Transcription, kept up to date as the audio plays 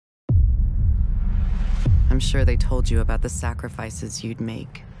I'm sure they told you about the sacrifices you'd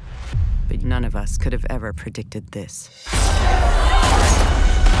make, but none of us could have ever predicted this.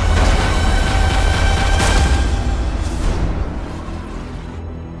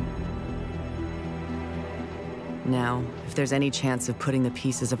 Now, if there's any chance of putting the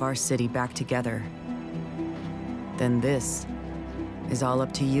pieces of our city back together, then this is all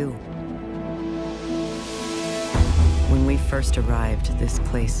up to you. When we first arrived, this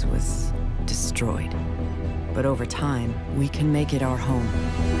place was destroyed. But over time, we can make it our home.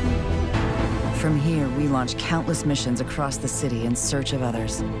 From here, we launch countless missions across the city in search of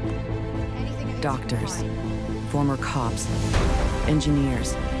others. Doctors, former cops,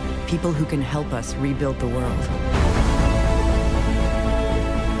 engineers, people who can help us rebuild the world.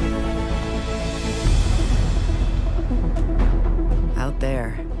 Out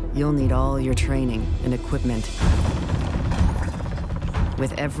there, you'll need all your training and equipment.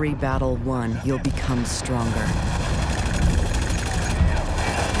 With every battle won, you'll become stronger.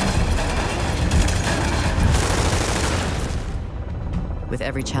 With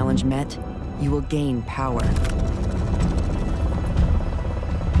every challenge met, you will gain power.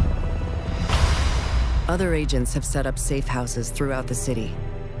 Other agents have set up safe houses throughout the city.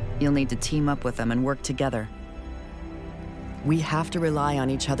 You'll need to team up with them and work together. We have to rely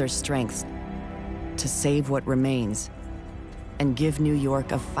on each other's strengths to save what remains and give New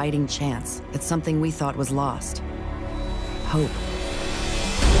York a fighting chance at something we thought was lost. Hope.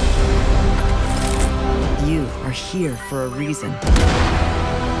 You are here for a reason.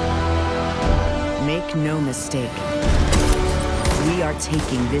 Make no mistake. We are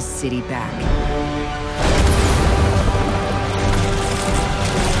taking this city back.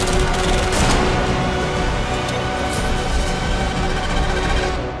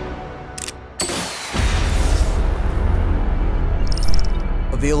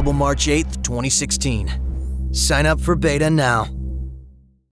 Available March 8th, 2016. Sign up for beta now.